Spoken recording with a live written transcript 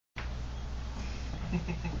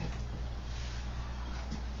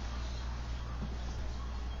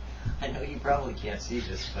I know you probably can't see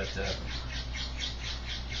this, but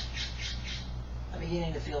I'm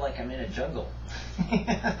beginning to feel like I'm in a jungle.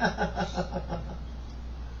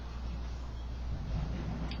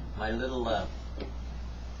 My little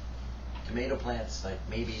tomato plants, like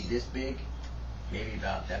maybe this big, maybe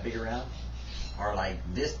about that big around, are like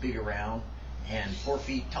this big around and 4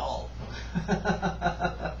 feet tall.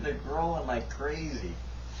 They're growing like crazy.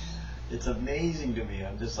 It's amazing to me.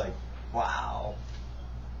 I'm just like, wow,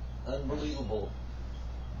 unbelievable.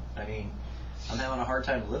 I mean, I'm having a hard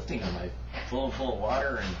time lifting them. I fill them full of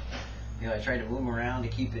water, and I try to move them around to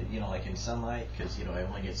keep it, like in sunlight, because I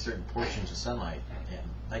only get certain portions of sunlight, and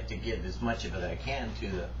I like to give as much of it as I can to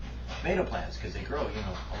the tomato plants because they grow,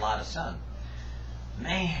 a lot of sun.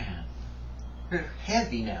 Man, they're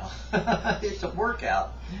heavy now. It's a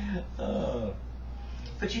workout. But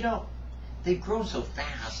they've grown so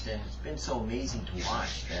fast, and it's been so amazing to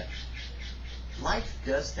watch that life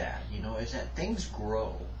does that, is that things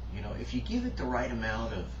grow. If you give it the right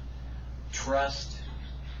amount of trust,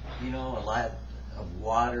 a lot of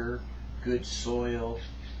water, good soil,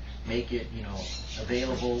 make it,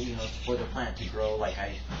 available, for the plant to grow. Like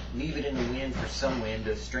I leave it in the wind for some wind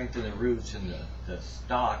to strengthen the roots and the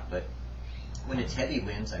stalk, but when it's heavy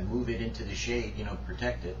winds, I move it into the shade,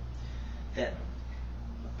 protect it. That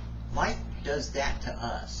life does that to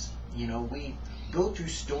us. We go through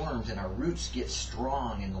storms and our roots get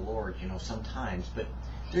strong in the Lord, sometimes, but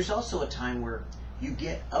there's also a time where you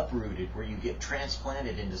get uprooted, where you get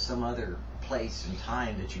transplanted into some other place and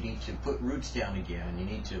time that you need to put roots down again, and you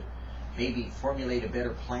need to maybe formulate a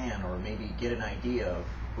better plan, or maybe get an idea of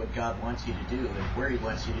what God wants you to do and where He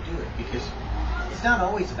wants you to do it, because it's not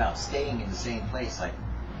always about staying in the same place. Like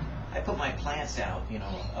I put my plants out,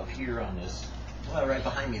 up here on this, well, right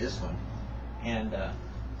behind me, this one, and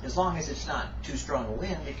as long as it's not too strong a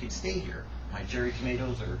wind, it can stay here. My cherry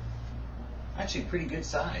tomatoes are actually pretty good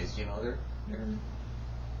size, they're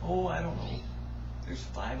I don't know, there's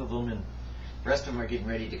 5 of them, and the rest of them are getting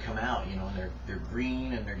ready to come out, and they're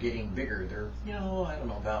green and they're getting bigger. They're, I don't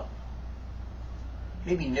know, about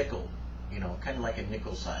maybe nickel, kind of like a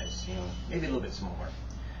nickel size, maybe a little bit smaller.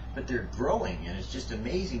 But they're growing, and it's just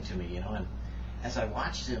amazing to me, and as I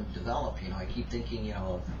watch them develop, I keep thinking,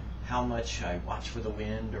 of how much I watch for the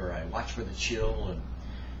wind, or I watch for the chill,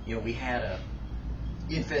 and, we had a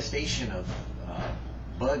infestation of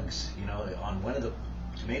bugs, on one of the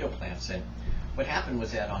tomato plants, and what happened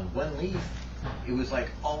was that on one leaf, it was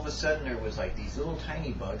like all of a sudden there was like these little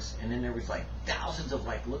tiny bugs, and then there was like thousands of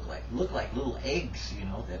look like little eggs,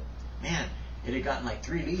 that, man, it had gotten like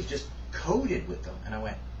 3 leaves just coated with them, and I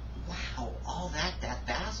went, wow, all that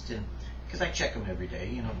fast, and because I check them every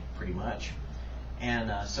day, pretty much,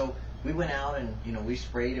 and so we went out and we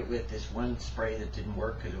sprayed it with this one spray that didn't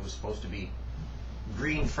work because it was supposed to be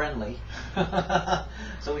green friendly.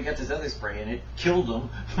 So we got this other spray and it killed them.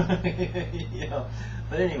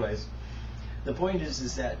 But anyways, the point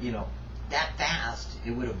is that that fast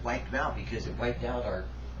it would have wiped them out, because it wiped out our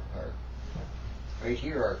right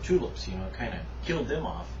here, our tulips, kind of killed them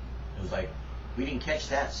off. It was like we didn't catch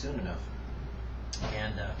that soon enough.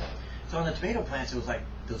 And so on the tomato plants, it was like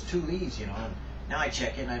those 2 leaves, and now I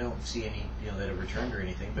check it and I don't see any that have returned or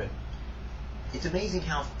anything. But it's amazing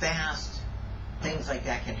how fast things like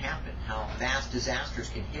that can happen, how fast disasters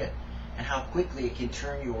can hit, and how quickly it can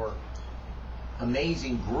turn your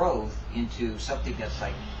amazing growth into something that's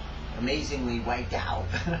like amazingly wiped out.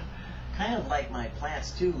 Kind of like my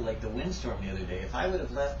plants too, like the windstorm the other day. If I would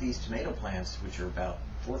have left these tomato plants, which are about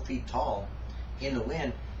 4 feet tall, in the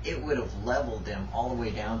wind, it would have leveled them all the way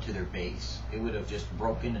down to their base. It would have just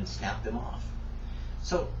broken and snapped them off.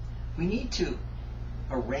 So we need to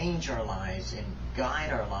arrange our lives and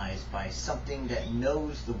guide our lives by something that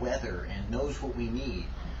knows the weather and knows what we need.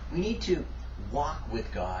 We need to walk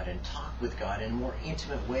with God and talk with God in a more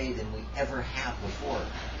intimate way than we ever have before.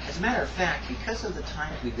 As a matter of fact, because of the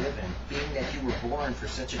times we live in, being that you were born for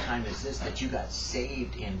such a time as this, that you got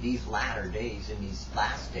saved in these latter days, in these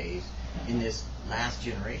last days, in this last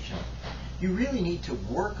generation, you really need to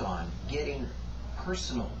work on getting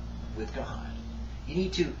personal with God. You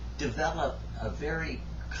need to develop a very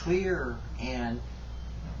clear and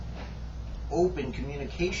open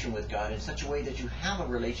communication with God in such a way that you have a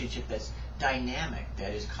relationship that's dynamic,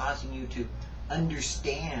 that is causing you to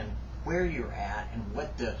understand where you're at and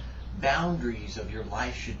what the boundaries of your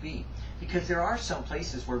life should be. Because there are some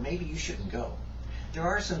places where maybe you shouldn't go. There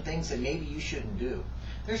are some things that maybe you shouldn't do.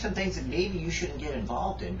 There are some things that maybe you shouldn't get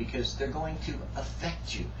involved in because they're going to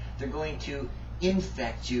affect you. They're going to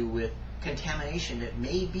infect you with contamination that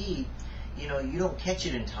may be you don't catch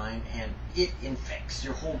it in time, and it infects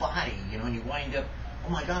your whole body, and you wind up, oh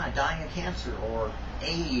my God, dying of cancer, or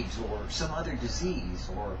AIDS, or some other disease,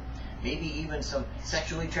 or maybe even some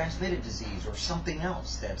sexually transmitted disease, or something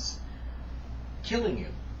else that's killing you.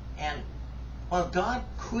 And while God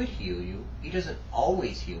could heal you, He doesn't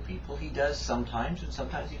always heal people. He does sometimes, and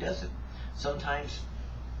sometimes He doesn't. Sometimes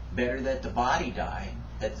better that the body die,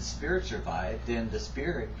 that the spirit survive, than the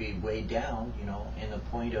spirit be weighed down, in the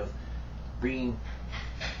point of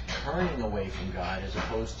turning away from God as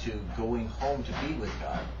opposed to going home to be with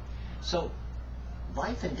God. So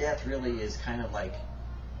life and death really is kind of like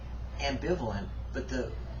ambivalent, but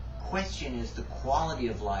the question is the quality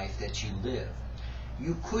of life that you live.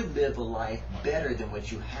 You could live a life better than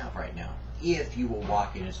what you have right now if you will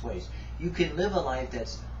walk in His ways. You can live a life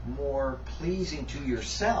that's more pleasing to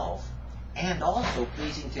yourself and also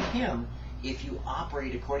pleasing to Him if you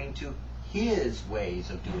operate according to His ways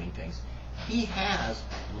of doing things. He has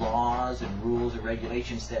laws and rules and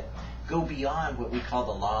regulations that go beyond what we call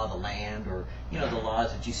the law of the land, or the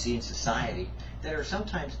laws that you see in society, that are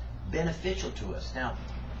sometimes beneficial to us. Now,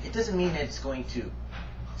 it doesn't mean that it's going to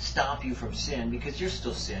stop you from sin, because you'll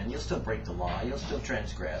still sin, you'll still break the law, you'll still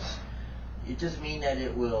transgress. It doesn't mean that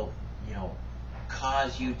it will,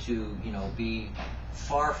 cause you to, be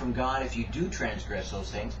far from God if you do transgress those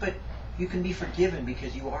things, but you can be forgiven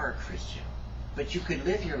because you are a Christian. But you could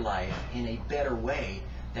live your life in a better way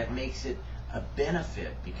that makes it a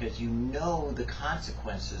benefit, because you know the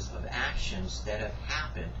consequences of actions that have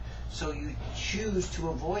happened, so you choose to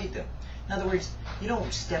avoid them. In other words, you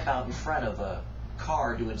don't step out in front of a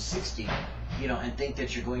car doing 60, and think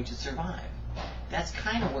that you're going to survive. That's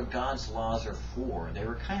kind of what God's laws are for. They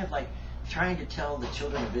were kind of like trying to tell the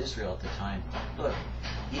children of Israel at the time, look,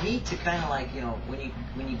 you need to kind of like,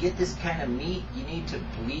 when you get this kind of meat, you need to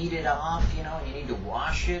bleed it off, and you need to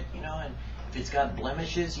wash it, and if it's got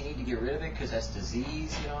blemishes, you need to get rid of it because that's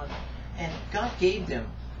disease, And God gave them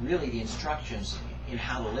really the instructions in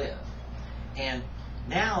how to live. And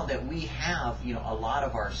now that we have, a lot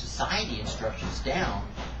of our society instructions down,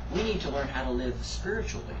 we need to learn how to live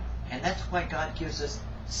spiritually. And that's why God gives us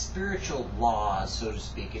spiritual laws, so to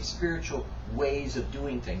speak. It's spiritual ways of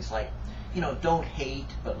doing things, like, don't hate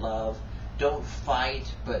but love, don't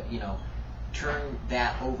fight but, turn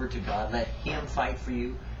that over to God, let Him fight for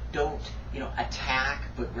you. Don't, attack,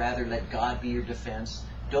 but rather let God be your defense.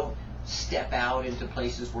 Don't step out into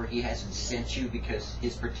places where He hasn't sent you, because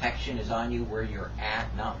His protection is on you where you're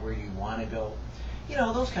at, not where you want to go.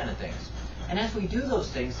 Those kind of things. And as we do those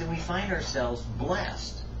things, then we find ourselves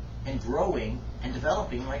blessed and growing and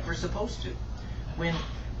developing like we're supposed to. When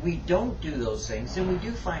we don't do those things, then we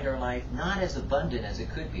do find our life not as abundant as it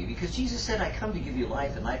could be, because Jesus said, I come to give you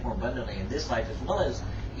life and life more abundantly, in this life as well as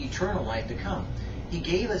eternal life to come. He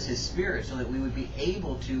gave us His Spirit so that we would be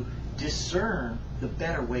able to discern the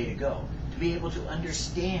better way to go, to be able to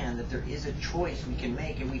understand that there is a choice we can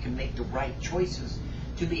make, and we can make the right choices,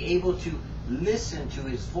 to be able to listen to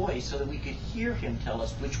His voice so that we could hear Him tell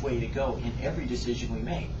us which way to go in every decision we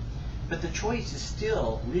make. But the choice is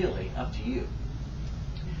still really up to you.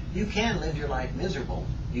 You can live your life miserable.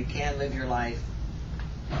 You can live your life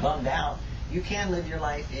bummed out. You can live your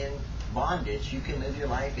life in bondage. You can live your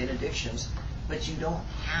life in addictions. But you don't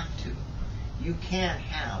have to. You can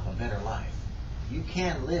have a better life. You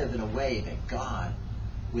can live in a way that God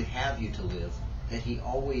would have you to live, that He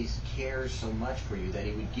always cares so much for you, that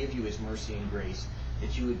He would give you His mercy and grace,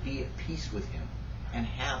 that you would be at peace with Him and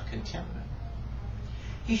have contentment.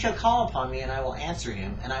 He shall call upon me, and I will answer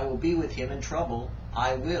him, and I will be with him in trouble.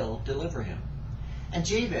 I will deliver him. And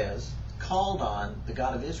Jabez called on the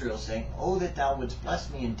God of Israel, saying, Oh, that thou wouldst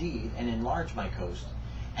bless me indeed, and enlarge my coast,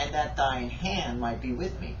 and that thine hand might be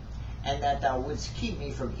with me, and that thou wouldst keep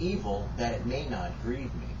me from evil, that it may not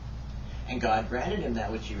grieve me. And God granted him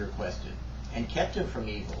that which he requested, and kept him from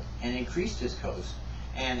evil, and increased his coast,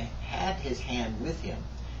 and had his hand with him.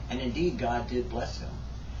 And indeed God did bless him.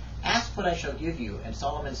 Ask what I shall give you. And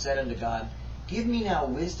Solomon said unto God, Give me now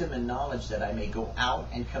wisdom and knowledge, that I may go out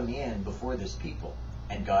and come in before this people.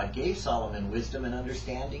 And God gave Solomon wisdom and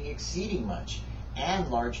understanding exceeding much,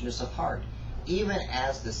 and largeness of heart, even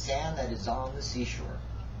as the sand that is on the seashore.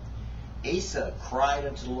 Asa cried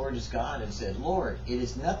unto the Lord his God, and said, Lord, it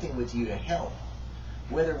is nothing with you to help,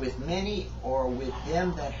 whether with many or with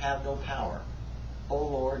them that have no power. O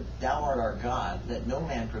Lord, thou art our God, let no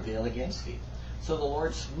man prevail against thee. So the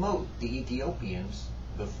Lord smote the Ethiopians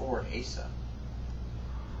before Asa.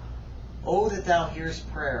 O that thou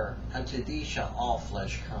hearest prayer, unto thee shall all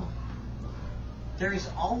flesh come. There is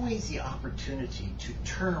always the opportunity to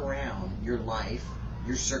turn around your life,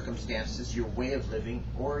 your circumstances, your way of living,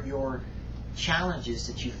 or your challenges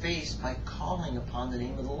that you face by calling upon the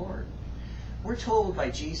name of the Lord. We're told by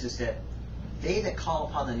Jesus that they that call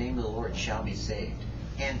upon the name of the Lord shall be saved.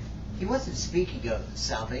 And he wasn't speaking of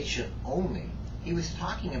salvation only. He was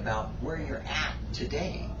talking about where you're at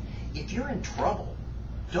today. If you're in trouble,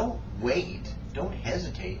 don't wait. Don't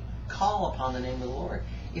hesitate. Call upon the name of the Lord.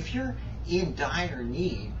 If you're in dire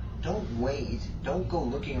need, don't wait. Don't go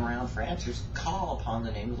looking around for answers. Call upon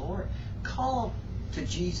the name of the Lord. Call to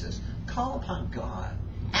Jesus. Call upon God.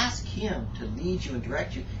 Ask him to lead you and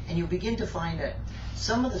direct you. And you'll begin to find that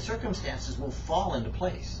some of the circumstances will fall into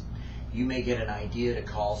place. You may get an idea to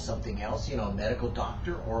call something else, a medical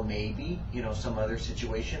doctor, or maybe, some other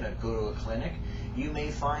situation, go to a clinic. You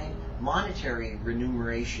may find monetary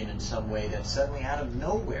remuneration in some way that's suddenly out of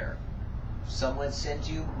nowhere. Someone sends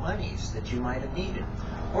you monies that you might have needed.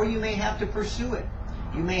 Or you may have to pursue it.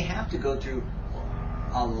 You may have to go through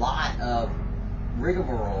a lot of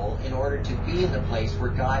rigmarole in order to be in the place where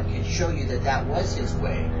God can show you that that was his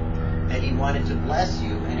way, that he wanted to bless you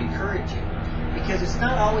and encourage you. Because it's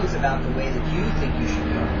not always about the way that you think you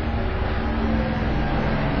should go.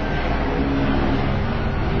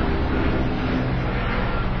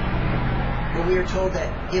 But we are told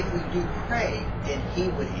that if we do pray, then he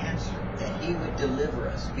would answer, that he would deliver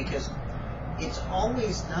us. Because it's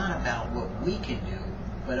always not about what we can do,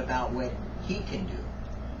 but about what he can do.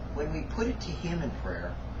 When we put it to him in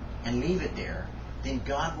prayer and leave it there, then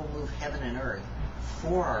God will move heaven and earth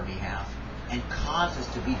for our behalf and cause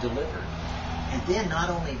us to be delivered. And then not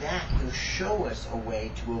only that, he'll show us a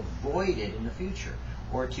way to avoid it in the future,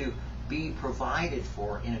 or to be provided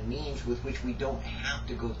for in a means with which we don't have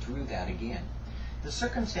to go through that again. The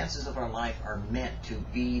circumstances of our life are meant to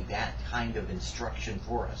be that kind of instruction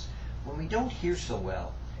for us. When we don't hear so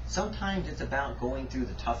well, sometimes it's about going through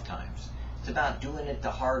the tough times. It's about doing it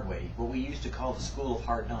the hard way, what we used to call the school of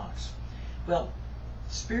hard knocks. Well,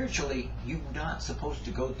 spiritually, you're not supposed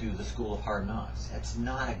to go through the school of hard knocks. That's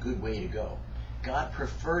not a good way to go. God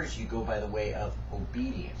prefers you go by the way of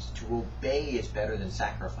obedience. To obey is better than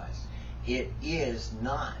sacrifice. It is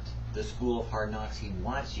not the school of hard knocks. He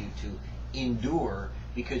wants you to endure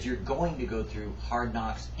because you're going to go through hard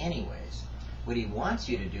knocks anyways. What he wants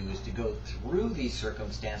you to do is to go through these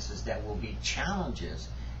circumstances that will be challenges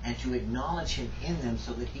and to acknowledge him in them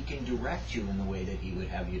so that he can direct you in the way that he would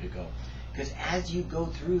have you to go. Because as you go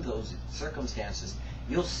through those circumstances,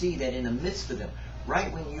 you'll see that in the midst of them,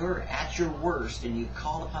 right when you're at your worst and you've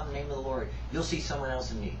called upon the name of the Lord, you'll see someone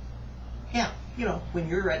else in need. Yeah, when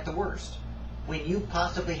you're at the worst, when you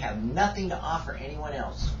possibly have nothing to offer anyone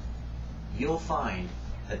else, you'll find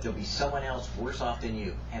that there'll be someone else worse off than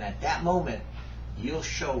you. And at that moment, you'll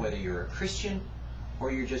show whether you're a Christian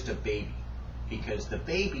or you're just a baby. Because the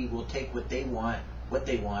baby will take what they want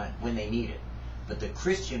when they need it. But the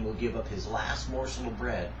Christian will give up his last morsel of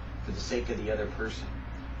bread for the sake of the other person,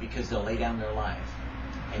 because they'll lay down their life.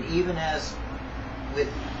 And even as with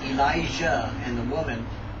Elijah and the woman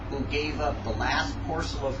who gave up the last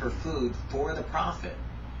morsel of her food for the prophet,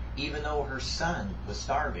 even though her son was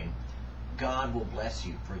starving, God will bless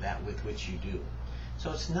you for that with which you do.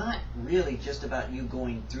 So it's not really just about you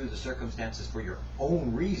going through the circumstances for your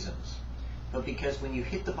own reasons, but because when you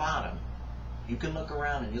hit the bottom, you can look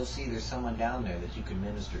around and you'll see there's someone down there that you can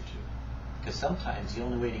minister to. Because sometimes the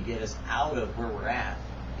only way to get us out of where we're at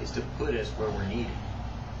is to put us where we're needed.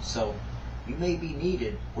 So you may be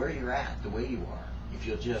needed where you're at, the way you are, if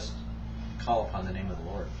you'll just call upon the name of the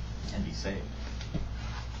Lord and be saved.